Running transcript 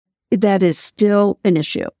that is still an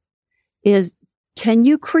issue is, can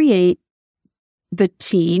you create the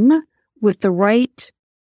team with the right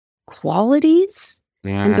qualities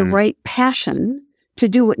and the right passion to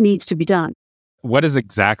do what needs to be done? What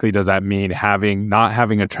exactly does that mean, not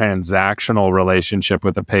having a transactional relationship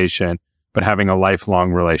with a patient, but having a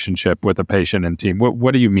lifelong relationship with a patient and team?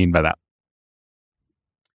 What do you mean by that?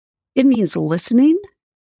 It means listening.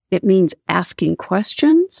 It means asking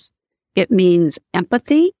questions. It means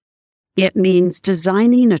empathy. It means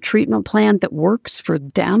designing a treatment plan that works for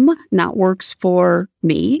them, not works for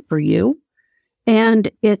me or you.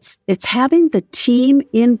 And it's having the team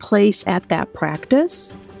in place at that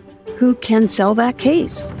practice who can sell that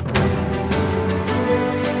case.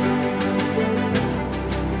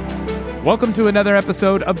 Welcome to another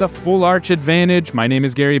episode of the Full Arch Advantage. My name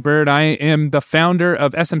is Gary Bird. I am the founder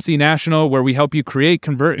of SMC National, where we help you create,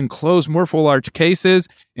 convert, and close more full arch cases.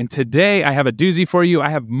 And today I have a doozy for you. I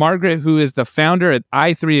have Margaret, who is the founder at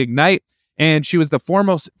i3 Ignite, and she was the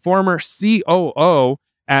former COO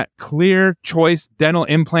at Clear Choice Dental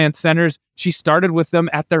Implant Centers. She started with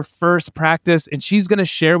them at their first practice, and she's going to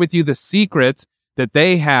share with you the secrets that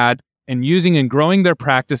they had in using and growing their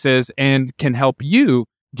practices and can help you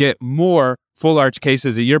get more full arch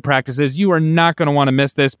cases at your practices. You are not going to want to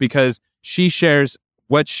miss this because she shares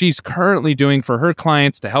what she's currently doing for her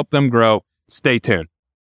clients to help them grow. Stay tuned.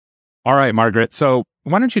 All right, Margaret. So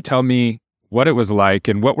why don't you tell me what it was like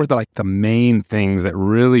and what were the main things that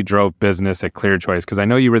really drove business at Clear Choice? Because I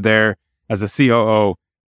know you were there as a COO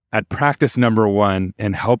at practice number one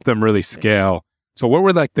and helped them really scale. So what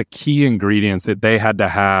were the key ingredients that they had to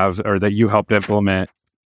have or that you helped implement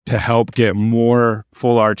to help get more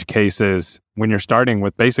full arch cases when you're starting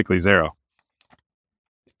with basically zero?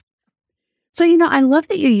 So, I love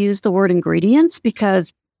that you use the word ingredients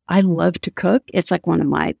because I love to cook. It's one of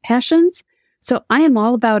my passions. So I am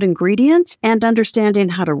all about ingredients and understanding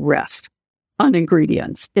how to riff on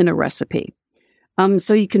ingredients in a recipe.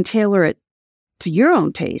 So you can tailor it to your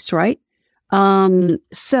own taste, right?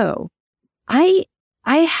 So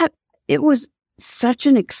it was such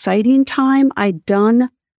an exciting time. I'd done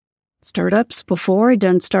startups before. I'd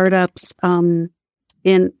done startups in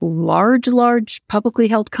large publicly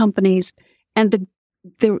held companies. And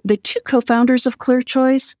the two co-founders of Clear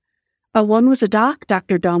Choice, one was a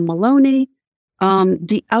Dr. Don Maloney.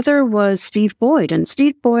 The other was Steve Boyd. And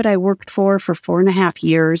Steve Boyd I worked for 4.5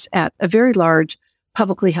 years at a very large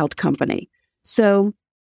publicly held company. So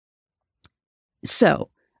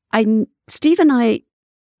Steve and I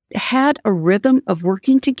had a rhythm of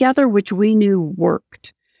working together, which we knew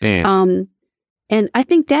worked. And I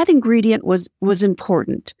think that ingredient was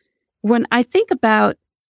important. When I think about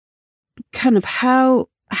kind of how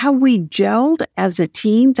we gelled as a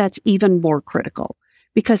team, that's even more critical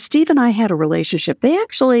because Steve and I had a relationship. They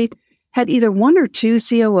actually had either one or two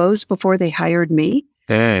COOs before they hired me,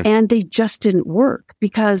 and they just didn't work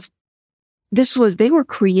because they were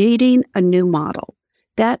creating a new model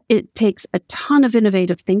that it takes a ton of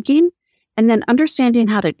innovative thinking and then understanding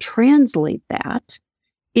how to translate that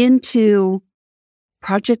into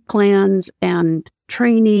project plans and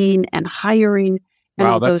training and hiring. And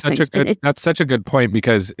wow, all that's those such things. That's such a good point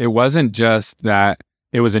because it wasn't just that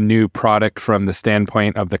it was a new product from the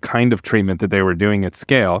standpoint of the kind of treatment that they were doing at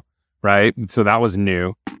scale, right? So that was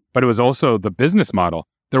new, but it was also the business model.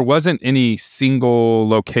 There wasn't any single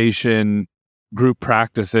location group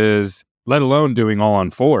practices, let alone doing all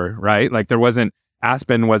on four, right?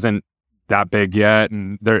 Aspen wasn't that big yet,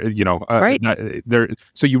 and right.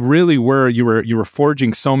 So you really were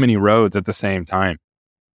forging so many roads at the same time.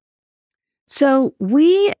 So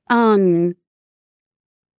we and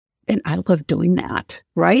I love doing that,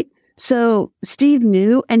 right? So Steve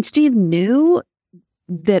knew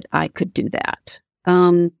that I could do that.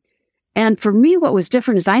 And for me, what was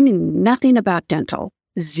different is I knew nothing about dental,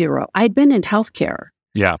 zero. I'd been in healthcare,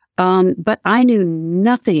 but I knew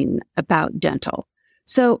nothing about dental.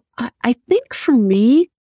 So I think for me,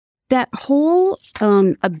 that whole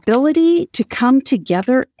ability to come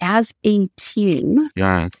together as a team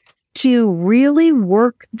to really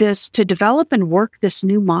to develop and work this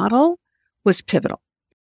new model was pivotal.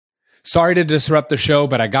 Sorry to disrupt the show,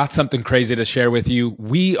 but I got something crazy to share with you.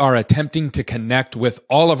 We are attempting to connect with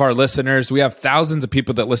all of our listeners. We have thousands of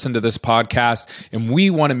people that listen to this podcast, and we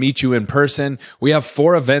want to meet you in person. We have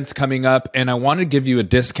 4 events coming up, and I want to give you a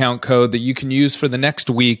discount code that you can use for the next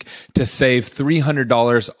week to save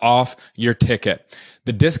 $300 off your ticket.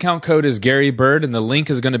 The discount code is Gary Bird, and the link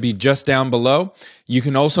is going to be just down below. You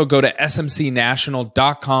can also go to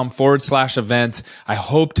smcnational.com/events. I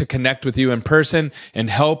hope to connect with you in person and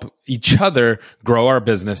help each other grow our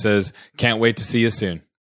businesses. Can't wait to see you soon.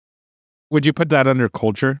 Would you put that under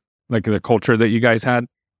culture? Like the culture that you guys had?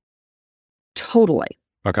 Totally.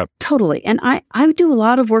 Okay. Totally. And I do a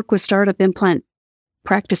lot of work with startup implant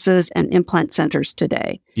practices and implant centers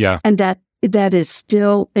today. Yeah. And that is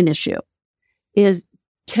still an issue. Is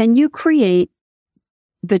can you create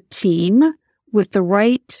the team with the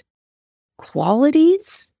right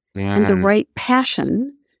qualities and the right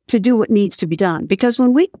passion to do what needs to be done? Because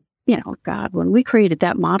when we created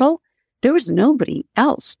that model, there was nobody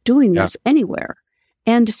else doing this anywhere.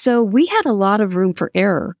 And so we had a lot of room for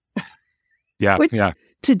error. Which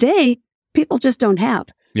today people just don't have.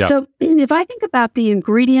 Yeah. So if I think about the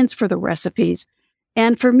ingredients for the recipes,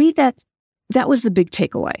 and for me, that was the big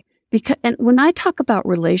takeaway. And when I talk about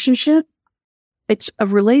relationship, it's a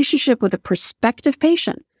relationship with a prospective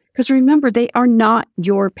patient. Because remember, they are not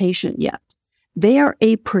your patient yet. They are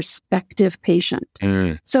a prospective patient.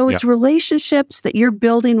 So it's relationships that you're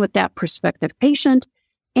building with that prospective patient,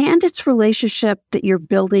 and it's relationship that you're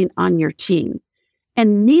building on your team.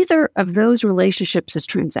 And neither of those relationships is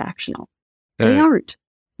transactional. They aren't.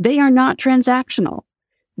 They are not transactional.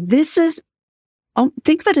 This is,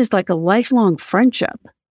 think of it as like a lifelong friendship.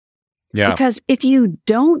 Yeah. Because if you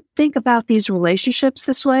don't think about these relationships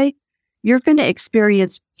this way, you're going to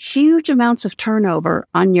experience huge amounts of turnover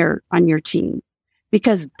on your team.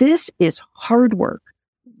 Because this is hard work,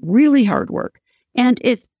 really hard work. And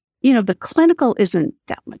the clinical isn't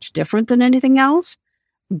that much different than anything else,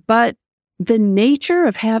 but the nature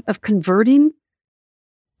of converting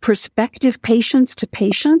prospective patients to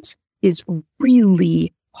patients is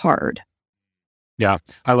really hard. Yeah,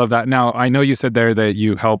 I love that. Now, I know you said there that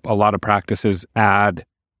you help a lot of practices add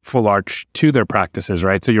full arch to their practices,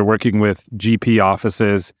 right? So you're working with GP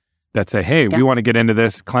offices that say, hey, we want to get into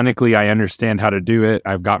this. Clinically, I understand how to do it.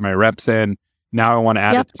 I've got my reps in. Now I want to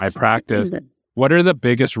add it to my practice. What are the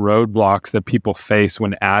biggest roadblocks that people face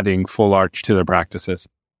when adding full arch to their practices?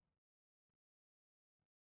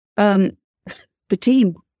 The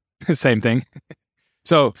team. Same thing.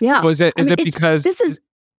 So is it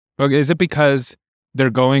because they're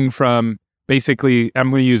going from basically,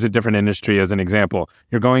 I'm going to use a different industry as an example.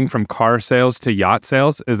 You're going from car sales to yacht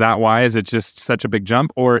sales. Is that why? Is it just such a big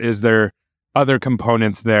jump? Or is there other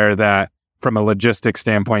components there that from a logistics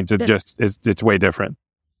standpoint, it's way different?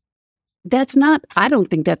 I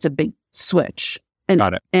don't think that's a big switch.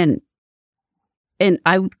 Got it. And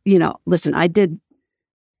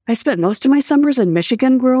I spent most of my summers in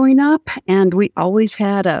Michigan growing up, and we always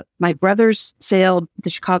had my brothers sailed the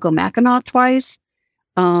Chicago Mackinac twice.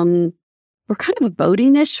 We're kind of a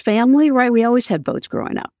boating-ish family, right? We always had boats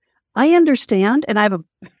growing up. I understand, and I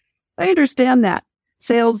understand that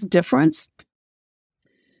sales difference.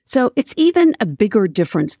 So it's even a bigger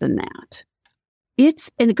difference than that.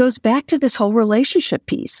 And it goes back to this whole relationship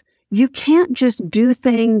piece. You can't just do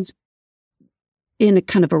things in a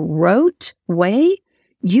kind of a rote way.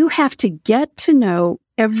 You have to get to know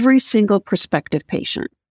every single prospective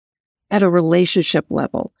patient at a relationship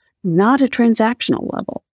level, not a transactional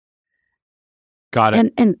level. Got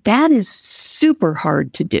it. And that is super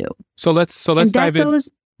hard to do. So let's dive in.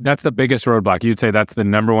 That's the biggest roadblock. You'd say that's the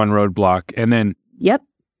number one roadblock. And then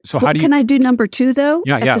So how can I do number two though?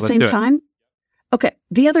 At the same time? Okay.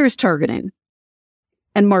 The other is targeting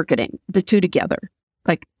and marketing, the two together,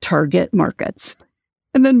 like target markets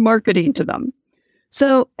and then marketing to them.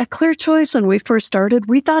 So at Clear Choice, when we first started,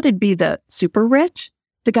 we thought it'd be the super rich,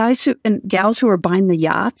 the guys and gals who are buying the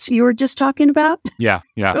yachts you were just talking about. Yeah.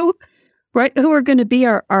 Who are going to be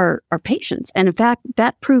our patients. And in fact,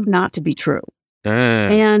 that proved not to be true.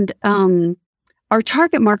 And our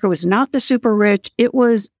target market was not the super rich. It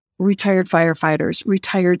was retired firefighters,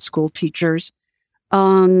 retired school teachers,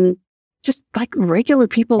 just like regular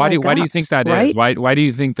people. Why do you think that is? Why do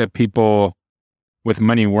you think that people with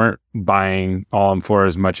money weren't buying All-in-4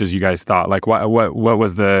 as much as you guys thought? Like what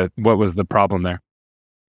was the problem there?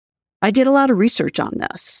 I did a lot of research on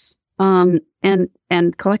this,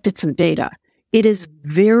 and collected some data. It is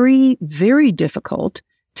very, very difficult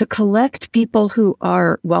to collect people who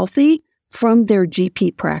are wealthy from their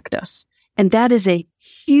GP practice. And that is a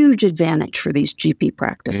huge advantage for these GP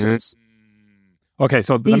practices. Okay,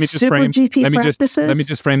 so let me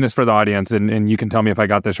just frame this for the audience, and you can tell me if I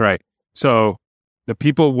got this right. So the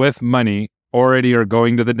people with money already are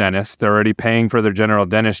going to the dentist. They're already paying for their general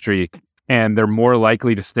dentistry, and they're more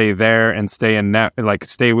likely to stay there and stay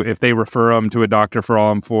if they refer them to a doctor for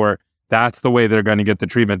All-in-4. That's the way they're going to get the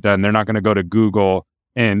treatment done. They're not going to go to Google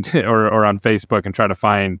and or on Facebook and try to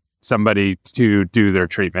find somebody to do their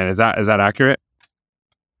treatment. Is that accurate?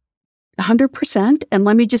 100%. And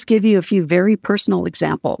let me just give you a few very personal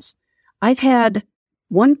examples. I've had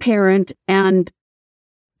one parent and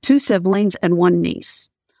 2 siblings, and 1 niece,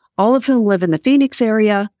 all of whom live in the Phoenix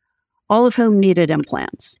area, all of whom needed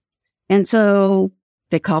implants. And so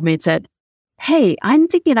they called me and said, hey, I'm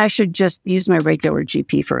thinking I should just use my regular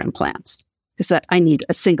GP for implants because I need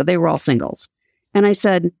a single. They were all singles. And I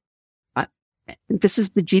said, this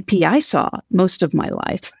is the GP I saw most of my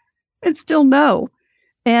life. And still no.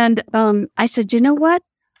 And I said, you know what?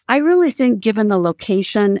 I really think given the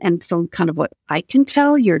location and from kind of what I can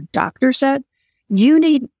tell, your doctor said, you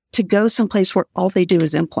need to go someplace where all they do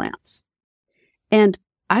is implants. And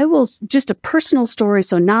I will, just a personal story,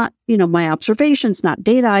 so not, my observations, not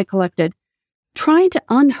data I collected, trying to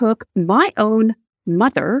unhook my own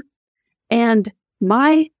mother and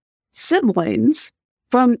my siblings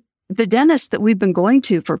from the dentist that we've been going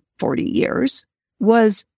to for 40 years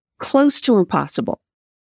was close to impossible.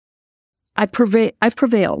 I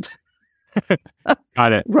prevailed.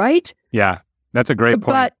 Got it. Right? Yeah, that's a great point.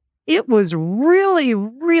 But it was really,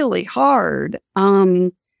 really hard.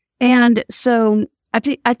 And so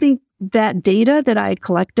I think that data that I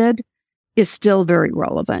collected is still very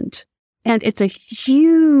relevant. And it's a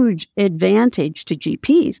huge advantage to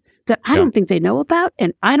GPs that I don't think they know about,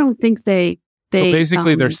 and I don't think they so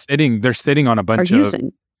basically they're sitting on a bunch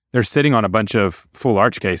of full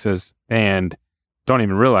arch cases and don't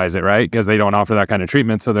even realize it, right? Because they don't offer that kind of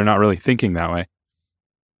treatment, so they're not really thinking that way.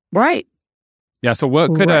 Right. Yeah. So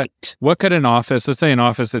what could an office, let's say an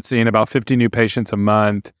office that's seeing about 50 new patients a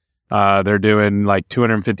month, they're doing like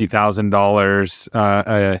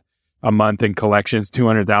 $250,000 a month in collections,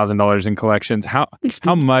 $200,000 in collections. How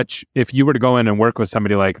much, if you were to go in and work with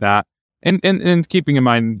somebody like that, and keeping in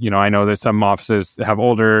mind, I know that some offices have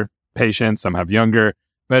older patients, some have younger,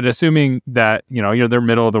 but assuming that, they're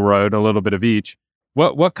middle of the road, a little bit of each,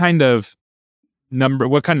 what kind of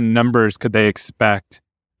numbers could they expect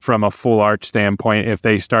from a full arch standpoint if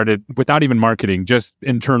they started without even marketing, just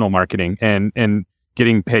internal marketing and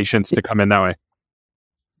getting patients to come in that way?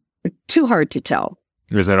 Too hard to tell.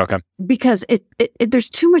 Is it okay? Because there's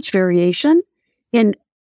too much variation in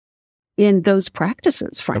those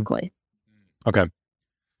practices, frankly. Okay.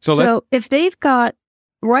 So if they've got,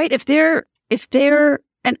 right, if they're,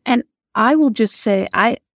 and I will just say,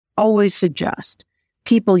 I always suggest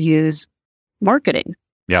people use marketing.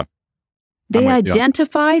 Yeah. They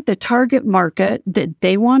identify the target market that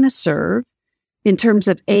they want to serve in terms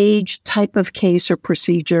of age, type of case or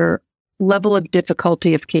procedure, level of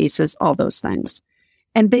difficulty of cases, all those things.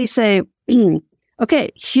 And they say,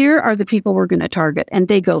 okay, here are the people we're going to target. And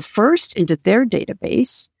they go first into their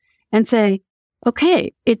database and say,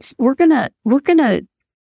 okay, we're going to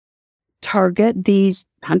target these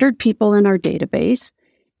 100 people in our database.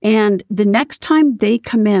 And the next time they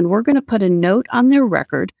come in, we're going to put a note on their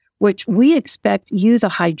record, which we expect you, the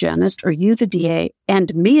hygienist, or you, the DA,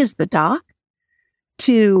 and me as the doc,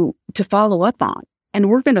 to follow up on. And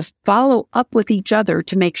we're going to follow up with each other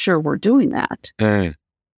to make sure we're doing that.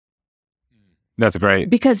 That's great.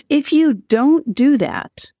 Because if you don't do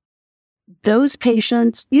that, those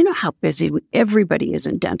patients, you know how busy everybody is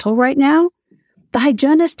in dental right now. The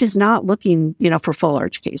hygienist is not looking, for full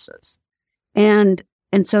arch cases. And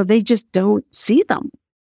so they just don't see them.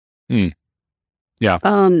 Yeah.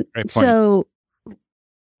 So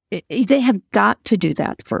they have got to do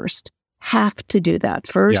that first. Have to do that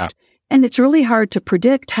first. Yeah. And it's really hard to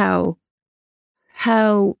predict how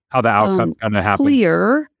the outcome going to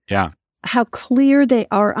happen. How clear they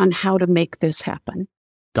are on how to make this happen.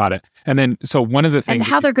 Got it. And then, so one of the things, and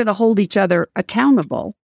how they're going to hold each other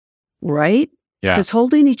accountable, right? Yeah. Because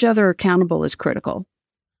holding each other accountable is critical.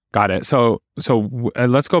 Got it. So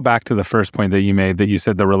let's go back to the first point that you made, that you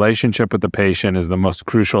said the relationship with the patient is the most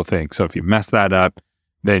crucial thing. So if you mess that up,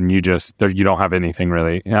 then you don't have anything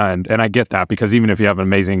really. And I get that, because even if you have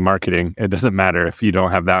amazing marketing, it doesn't matter if you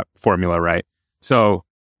don't have that formula right. So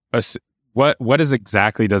what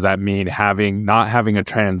exactly does that mean, not having a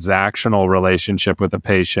transactional relationship with the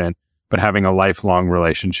patient, but having a lifelong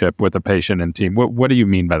relationship with the patient and team? What do you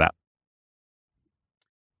mean by that?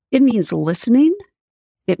 It means listening.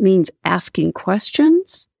 It means asking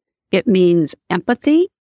questions. It means empathy.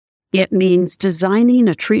 It means designing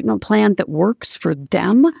a treatment plan that works for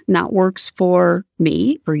them, not works for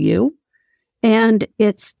me or you. And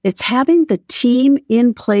it's having the team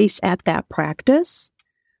in place at that practice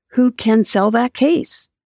who can sell that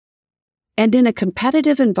case. And in a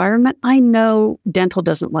competitive environment, I know dental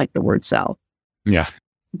doesn't like the word sell. Yeah.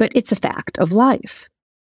 But it's a fact of life.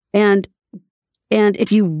 And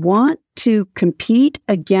if you want to compete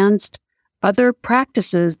against other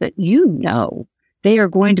practices that they are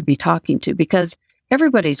going to be talking to, because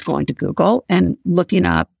everybody's going to Google and looking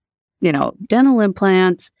up, dental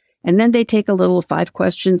implants And then they take a little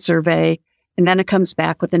 5-question survey, and then it comes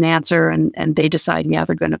back with an answer, and they decide, yeah,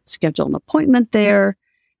 they're going to schedule an appointment there.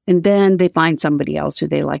 And then they find somebody else who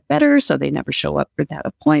they like better, so they never show up for that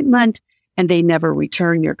appointment, and they never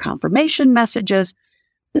return your confirmation messages.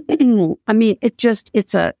 I mean,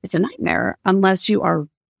 it's a nightmare unless you are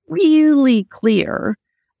really clear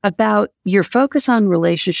about your focus on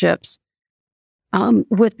relationships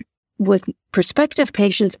with prospective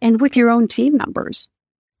patients and with your own team members.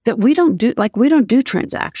 That we don't do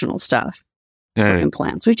transactional stuff for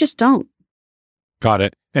implants. We just don't. Got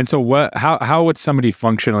it. And so how would somebody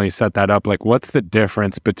functionally set that up? Like, what's the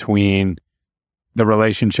difference between the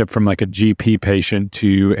relationship from like a GP patient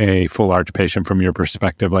to a full arch patient from your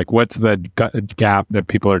perspective? Like, what's the gap that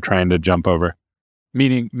people are trying to jump over?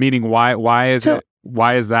 Meaning why is that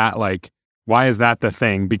the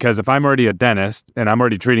thing? Because if I'm already a dentist and I'm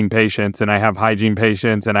already treating patients and I have hygiene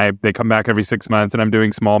patients and they come back every 6 months and I'm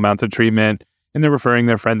doing small amounts of treatment and they're referring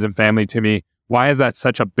their friends and family to me, why is that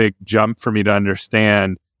such a big jump for me to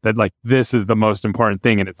understand that like this is the most important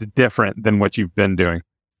thing and it's different than what you've been doing?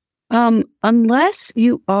 Unless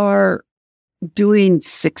you are doing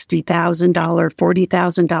 $60,000,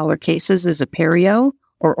 $40,000 cases as a perio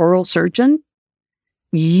or oral surgeon,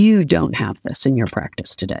 you don't have this in your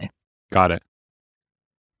practice today. Got it.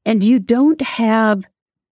 And you don't have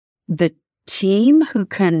the team who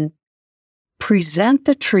can present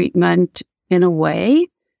the treatment in a way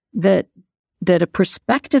that a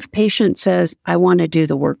prospective patient says, I want to do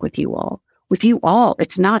the work with you all. With you all,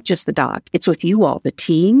 it's not just the doc, it's with you all, the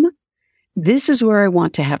team. This is where I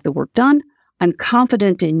want to have the work done. I'm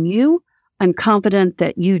confident in you. I'm confident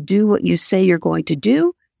that you do what you say you're going to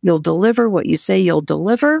do. You'll deliver what you say you'll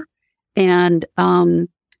deliver. And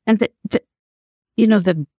the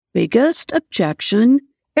biggest objection,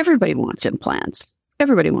 everybody wants implants.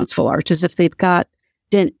 Everybody wants full arches if they've got,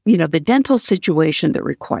 the dental situation that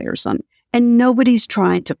requires them. And nobody's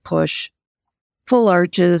trying to push full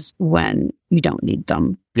arches when you don't need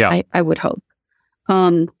them. Yeah. I would hope.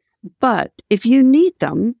 But if you need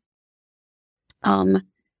them,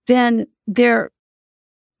 then there's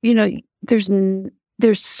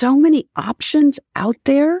so many options out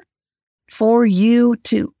there for you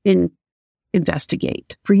to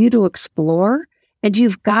investigate, for you to explore, and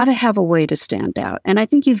you've got to have a way to stand out. And I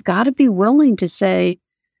think you've got to be willing to say,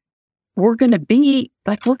 we're going to be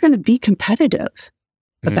competitive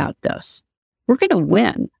about this. We're going to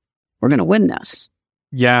win. We're going to win this.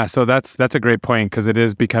 Yeah. So that's a great point, because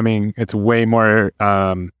it's way more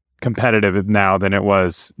competitive now than it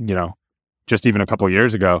was, just even a couple of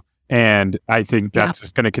years ago. And I think that's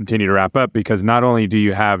just going to continue to wrap up, because not only do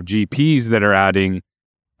you have GPs that are adding,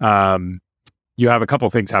 you have a couple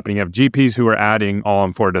of things happening. You have GPs who are adding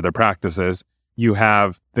All-on-4 to their practices. You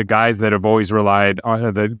have the guys that have always relied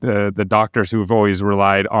on the doctors who've always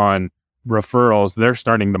relied on referrals. They're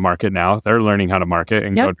starting to market now. They're learning how to market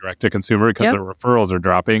and go direct to consumer because their referrals are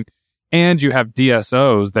dropping. And you have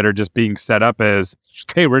DSOs that are just being set up as,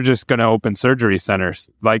 hey, we're just going to open surgery centers,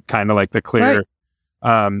 kind of like the Clear,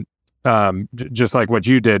 just like what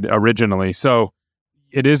you did originally. So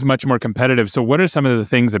it is much more competitive. So what are some of the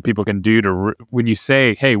things that people can do to, when you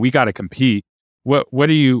say, hey, we got to compete, what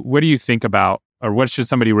do you think about, or what should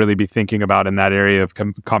somebody really be thinking about in that area of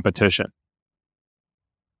competition?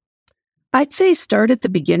 I'd say start at the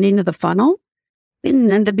beginning of the funnel.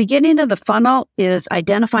 And the beginning of the funnel is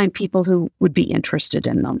identifying people who would be interested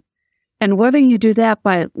in them. And whether you do that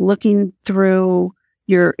by looking through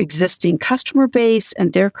your existing customer base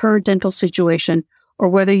and their current dental situation, or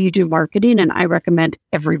whether you do marketing, and I recommend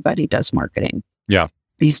everybody does marketing. Yeah.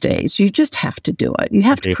 These days, you just have to do it. You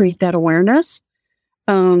have to create that awareness.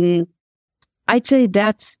 I'd say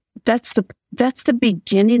that's the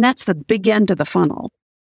beginning. That's the big end of the funnel.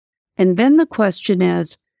 And then the question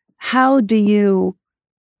is, how do you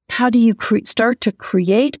start to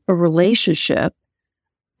create a relationship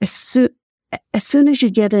as soon as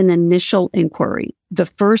you get an initial inquiry, the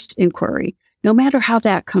first inquiry, no matter how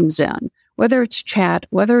that comes in, whether it's chat,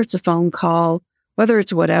 whether it's a phone call, whether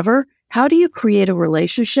it's whatever, how do you create a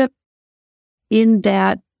relationship in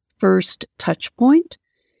that first touch point?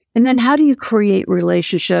 And then how do you create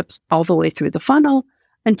relationships all the way through the funnel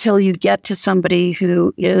until you get to somebody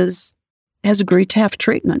who has agreed to have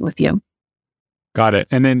treatment with you? Got it.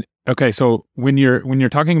 And then, okay, so when you're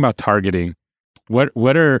talking about targeting, what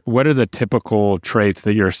are the typical traits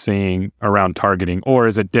that you're seeing around targeting, or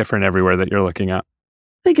is it different everywhere that you're looking at?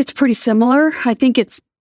 I think it's pretty similar. I think it's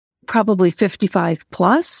probably 55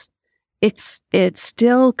 plus. It's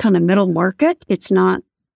still kind of middle market. It's not,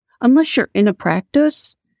 unless you're in a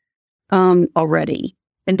practice already,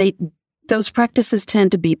 and those practices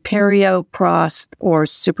tend to be perio, prost, or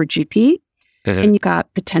super GP. And you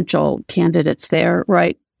got potential candidates there,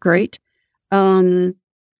 right? Great. And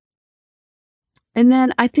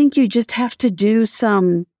then I think you just have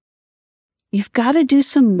to you've got to do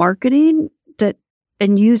some marketing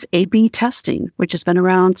and use A/B testing, which has been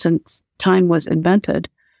around since time was invented.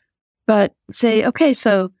 But say, okay,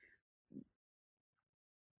 so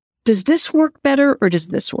does this work better or does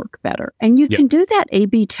this work better? And you can do that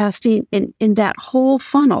A/B testing in that whole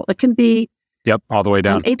funnel. It can be all the way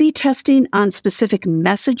down. A/B testing on specific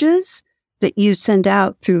messages that you send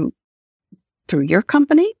out through your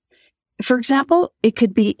company. For example, it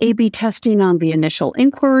could be A/B testing on the initial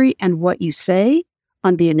inquiry and what you say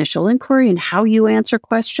on the initial inquiry and how you answer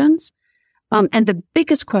questions. And the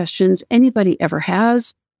biggest questions anybody ever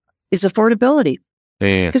has is affordability.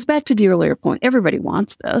 Because back to the earlier point, everybody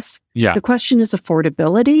wants this. Yeah. The question is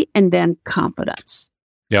affordability and then confidence.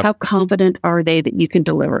 Yep. How confident are they that you can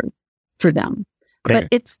deliver for them? Great.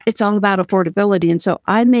 But it's all about affordability. And so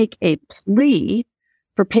I make a plea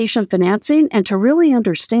for patient financing and to really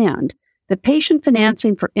understand the patient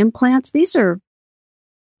financing for implants. These are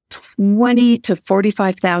 $20,000 to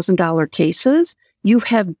 $45,000 cases. You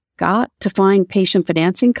have got to find patient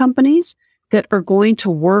financing companies that are going to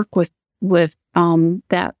work with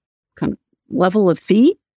that kind of level of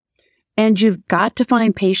fee. And you've got to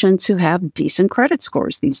find patients who have decent credit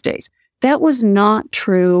scores these days. That was not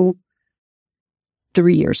true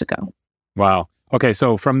 3 years ago. Wow. Okay.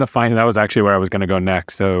 So from the that was actually where I was going to go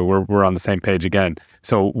next. So we're on the same page again.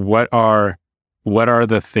 So what are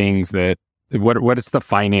the things what is the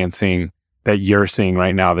financing that you're seeing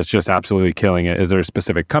right now that's just absolutely killing it? Is there a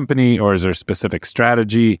specific company or is there a specific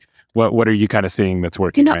strategy? What are you kind of seeing that's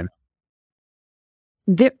working right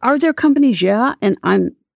now? Are there companies? Yeah. And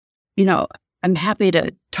I'm happy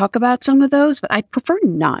to talk about some of those, but I prefer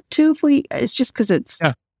not to it's just because it's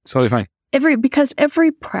totally fine. Because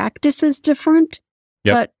every practice is different.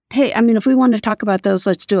 Yep. But hey, if we want to talk about those,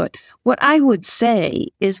 let's do it. What I would say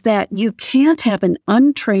is that you can't have an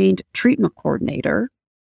untrained treatment coordinator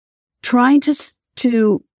trying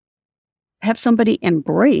to have somebody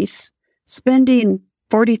embrace spending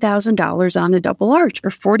 $40,000 on a double arch or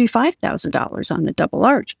 $45,000 on a double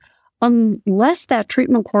arch, unless that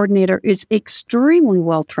treatment coordinator is extremely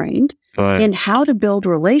well trained in how to build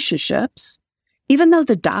relationships. Even though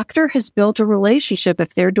the doctor has built a relationship,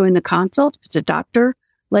 if they're doing the consult, if it's a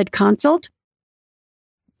doctor-led consult,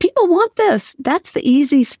 people want this. That's the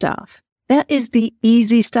easy stuff. That is the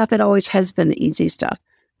easy stuff. It always has been the easy stuff.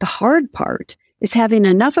 The hard part is having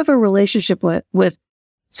enough of a relationship with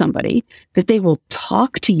somebody that they will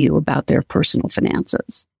talk to you about their personal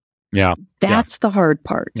finances. Yeah. That's the hard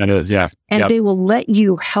part. That is, yeah. And they will let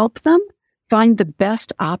you help them find the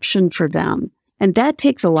best option for them. And that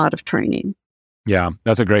takes a lot of training. Yeah,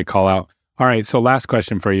 that's a great call out. All right, so last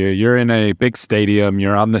question for you. You're in a big stadium.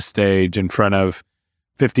 You're on the stage in front of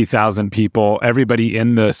 50,000 people. Everybody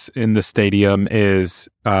in the stadium is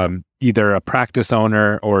either a practice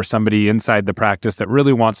owner or somebody inside the practice that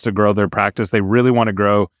really wants to grow their practice. They really want to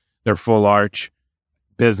grow their full arch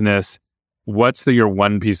business. What's your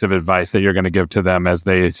one piece of advice that you're going to give to them as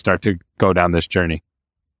they start to go down this journey?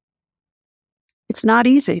 It's not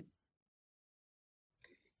easy.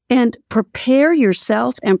 And prepare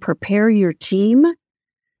yourself and prepare your team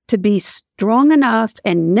to be strong enough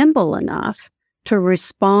and nimble enough to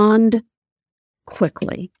respond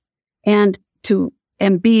quickly and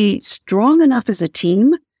be strong enough as a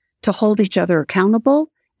team to hold each other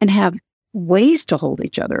accountable and have ways to hold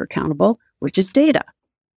each other accountable, which is data.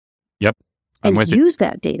 Yep. And use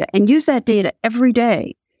that data every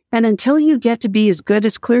day. And until you get to be as good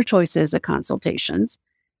as ClearChoice is at consultations,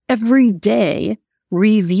 every day,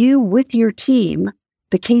 review with your team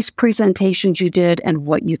the case presentations you did and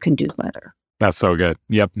what you can do better. That's so good.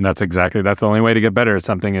 Yep. That's the only way to get better at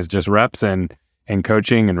something is just reps and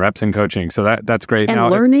coaching and reps and coaching. So that's great. And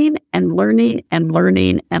learning and learning and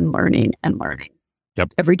learning and learning and learning.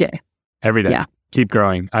 Yep. Every day. Yeah. Keep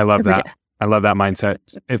growing. I love that. Day. I love that mindset.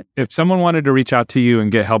 If someone wanted to reach out to you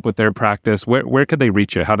and get help with their practice, where could they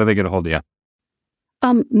reach you? How do they get a hold of you?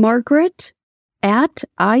 Margaret at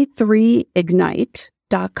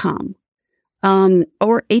i3ignite.com.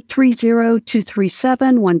 Or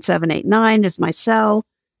 830-237-1789 is my cell.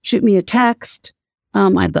 Shoot me a text.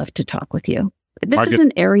 I'd love to talk with you. This is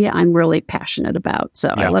an area I'm really passionate about, so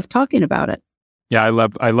I love talking about it. Yeah,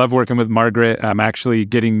 I love working with Margaret. I'm actually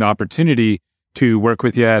getting the opportunity to work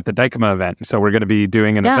with you at the Dykema event. So we're going to be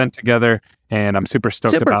doing an event together And I'm super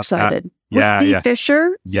stoked super about excited. that. Yeah, With Dee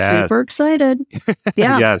Fisher, super excited.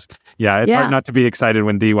 Yeah. Yes. Yeah. It's hard not to be excited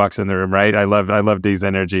when Dee walks in the room, right? I love Dee's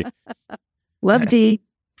energy. Love Dee.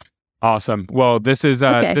 Awesome. Well, this is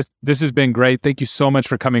this has been great. Thank you so much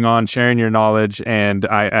for coming on, sharing your knowledge, and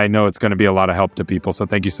I know it's going to be a lot of help to people. So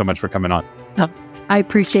thank you so much for coming on. I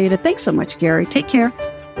appreciate it. Thanks so much, Gary. Take care.